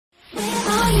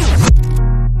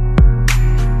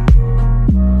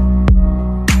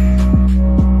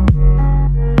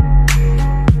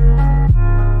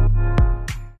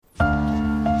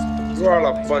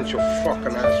bunch of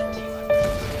fucking assholes.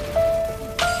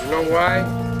 You know why?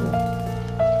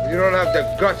 You don't have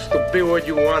the guts to be what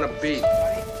you want to be.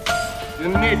 You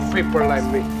need people like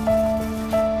me.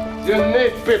 You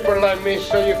need people like me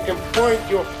so you can point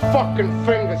your fucking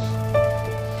fingers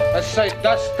and say,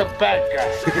 that's the bad guy.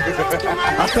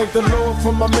 I thank the Lord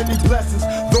for my many blessings.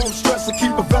 Though I'm stressed, I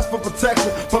keep a vest for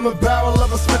protection from the barrel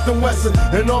of a Smith & Wesson.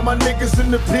 And all my niggas in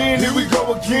the pen, here we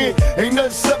go again. Ain't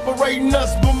nothing separating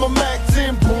us but my Mac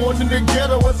 10. Born in the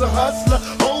ghetto as a hustler.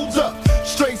 Hold up,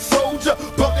 straight soldier,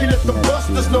 bucking at the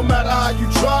busters. No matter how you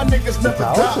try, niggas never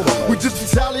die. We just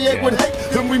retaliate with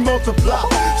hate, then we multiply.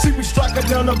 See me striking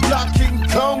down the block, King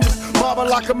Congress. Mobbing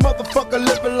like a motherfucker,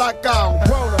 living like I'm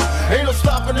grown up. Ain't no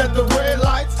stopping at the red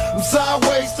lights. I'm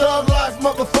sideways, thug life,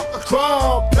 motherfucker,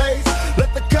 crime pace.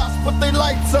 Let the cops put their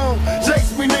lights on.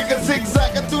 Chase me, nigga,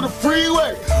 zigzagging through the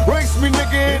freeway. Race me,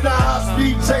 nigga, in a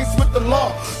high-speed chase with the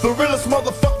law. The realest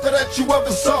motherfucker that you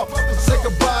ever saw. Say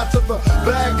goodbye to the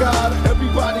bad guy.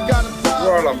 Everybody gotta die.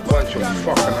 You're all a bunch of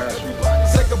fucking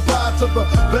assholes. Say goodbye to the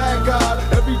bad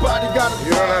guy. Everybody gotta die.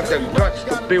 You don't have the guts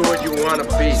to be what you want to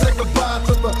be. Say goodbye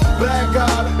to the bad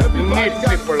guy. Everybody you need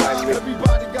people like me.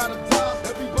 Everybody gotta die.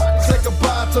 Everybody say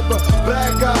goodbye to the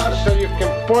bad guy. So you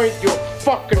can point your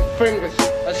fucking fingers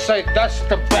and say, that's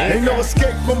the bad guy. Ain't no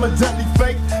escape from a deadly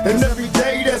fate. And every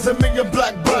day there's a million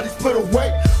black bodies put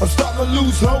away. I'm starting to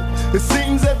lose hope. It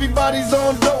seems everybody's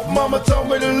on dope. Mama told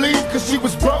me to leave cause she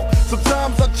was broke.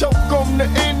 Sometimes I choke on the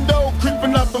endo,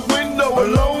 creeping out the window.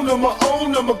 Alone on my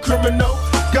own, I'm a criminal.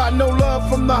 Got no love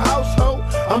from the household.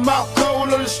 I'm out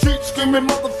cold on the street screaming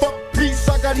motherfucker peace.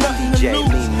 I got nothing to lose.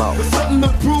 There's something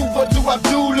to prove. What do I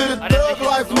do? Live a thug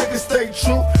life, niggas stay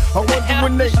true. I wonder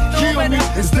when they kill me,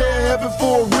 is there heaven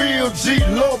for a real G?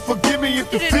 Lord forgive me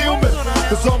if you feel me.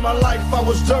 Cause all my life I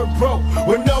was dirt broke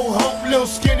with no hope. Little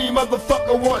skinny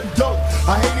motherfucker wanting dope.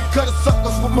 I hated cutting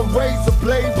suckers with my razor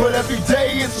blade, but every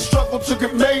day it's a struggle to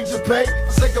get major pay.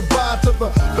 Say goodbye to the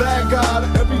bad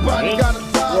guy. Everybody gotta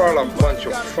die. You're all a bunch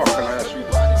of fucking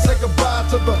assholes. Say goodbye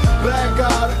to the bad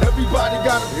guy. Everybody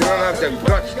gotta die. You don't have the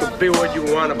guts to be what you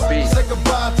want to be. Say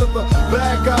goodbye to the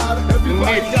bad guy.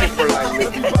 Everybody need people like me.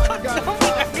 Everybody gotta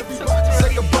die.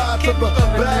 Say goodbye to the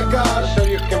bad guy. So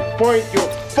you can point your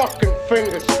fucking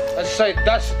fingers and say,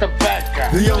 that's the bad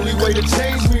guy. The only way to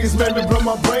change me is man to blow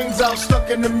my brains out. Stuck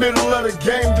in the middle of the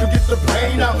game to get the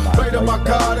pain out. Pray to my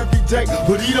God every day,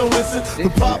 but he don't listen. The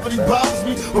poverty bothers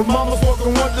me. But mama's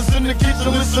working wonders in the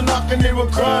kitchen. Listen, knocking, they were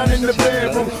crying in the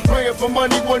bedroom. Praying for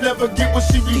money, will never get what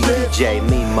she be dead. DJ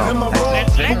Mimo. Am I wrong?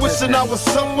 But wishing I was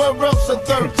somewhere else at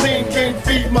 13. Can't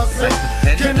feed myself.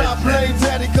 Can I blame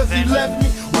daddy cause he left me?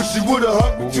 Wish he would've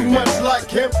hugged me too much like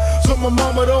him. So my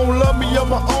mama don't love me on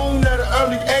my own at an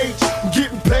early age. I'm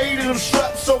getting paid and I'm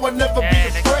strapped so I never be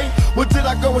afraid. What did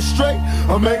I go astray?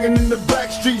 I'm hanging in the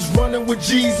back streets, running with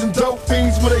G's and dope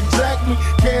fiends where they jack me.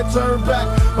 Can't turn back,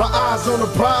 my eyes on the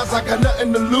prize. I got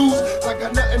nothing to lose, I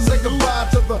got nothing to say goodbye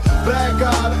to the bad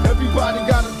guy. Everybody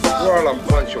gotta die. You're all a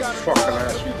bunch of fucking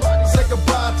assholes. Say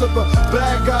goodbye to the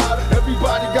bad guy.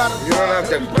 Everybody gotta die. You don't have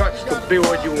the guts to be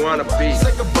what you want to be.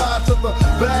 Say goodbye to the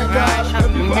bad guy.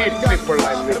 You need people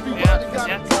like me. Everybody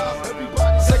gotta die.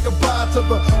 Everybody say goodbye to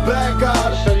the bad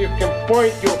guy. So you can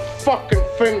point your fucking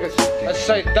fingers and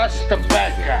say, that's the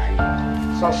bad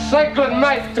guy. So say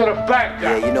goodnight to the bad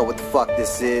guy. Yeah, you know what the fuck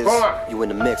this is. Come on. You in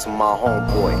the mix with my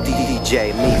homeboy,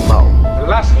 DJ Mimo. The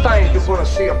last time you're gonna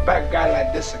see a bad guy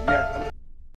like this again.